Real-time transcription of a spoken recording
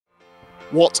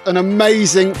What an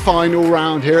amazing final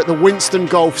round here at the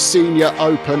WINSTONgolf Senior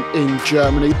Open in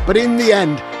Germany. But in the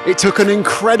end, it took an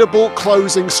incredible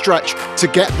closing stretch to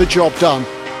get the job done.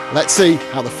 Let's see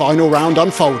how the final round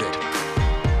unfolded.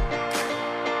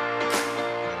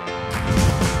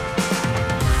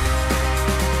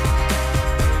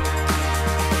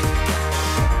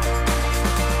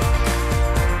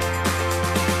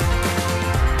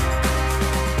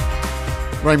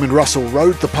 Raymond Russell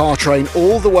rode the par train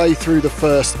all the way through the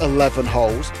first 11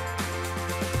 holes,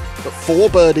 but 4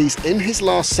 birdies in his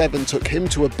last 7 took him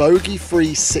to a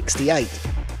bogey-free 68.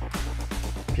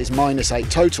 His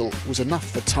 -8 total was enough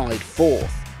for tied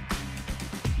 4th.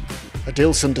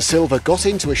 Adilson de Silva got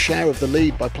into a share of the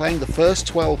lead by playing the first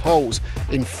 12 holes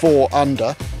in 4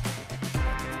 under.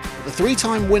 The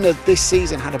 3-time winner this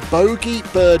season had a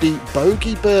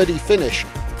bogey-birdie finish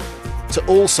to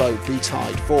also be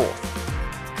tied 4th.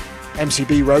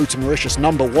 MCB rode to Mauritius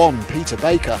 #1 Peter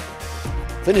Baker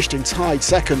finished in tied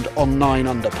 2nd on 9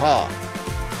 under par.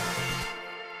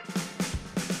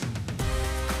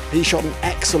 He shot an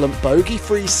excellent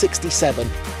bogey-free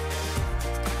 67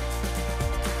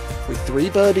 with 3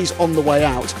 birdies on the way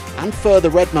out and further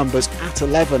red numbers at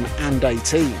 11 and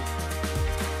 18.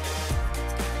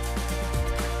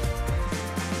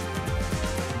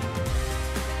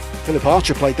 Phillip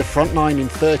Archer played the front 9 in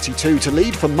 32 to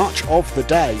lead for much of the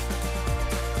day.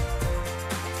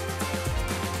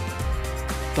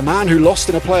 The man who lost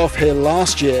in a playoff here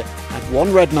last year had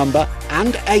 1 red number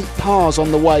and 8 pars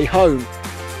on the way home.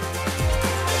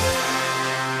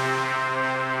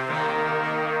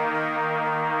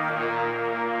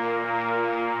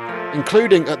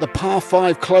 Including at the par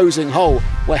 5 closing hole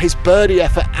where his birdie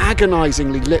effort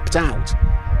agonisingly lipped out.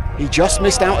 He just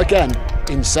missed out again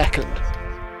in 2nd.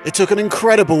 It took an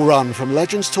incredible run from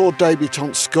Legends Tour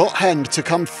debutant Scott Hend to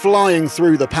come flying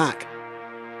through the pack.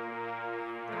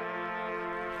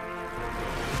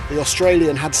 The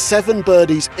Australian had 7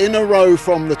 birdies in a row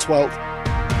from the 12th.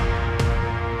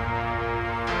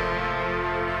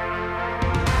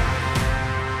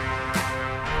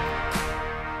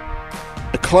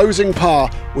 The closing par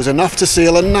was enough to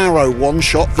seal a narrow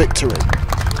 1-shot victory.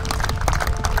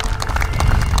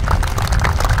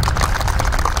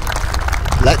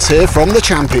 Let's hear from the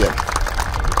champion.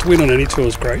 To win on any tour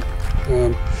is great.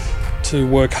 To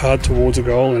work hard towards a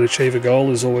goal and achieve a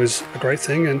goal is always a great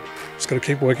thing, and just got to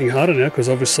keep working harder now, because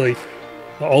obviously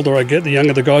the older I get, the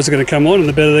younger the guys are going to come on and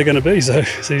the better they're going to be. So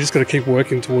you just got to keep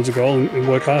working towards a goal and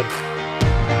work hard.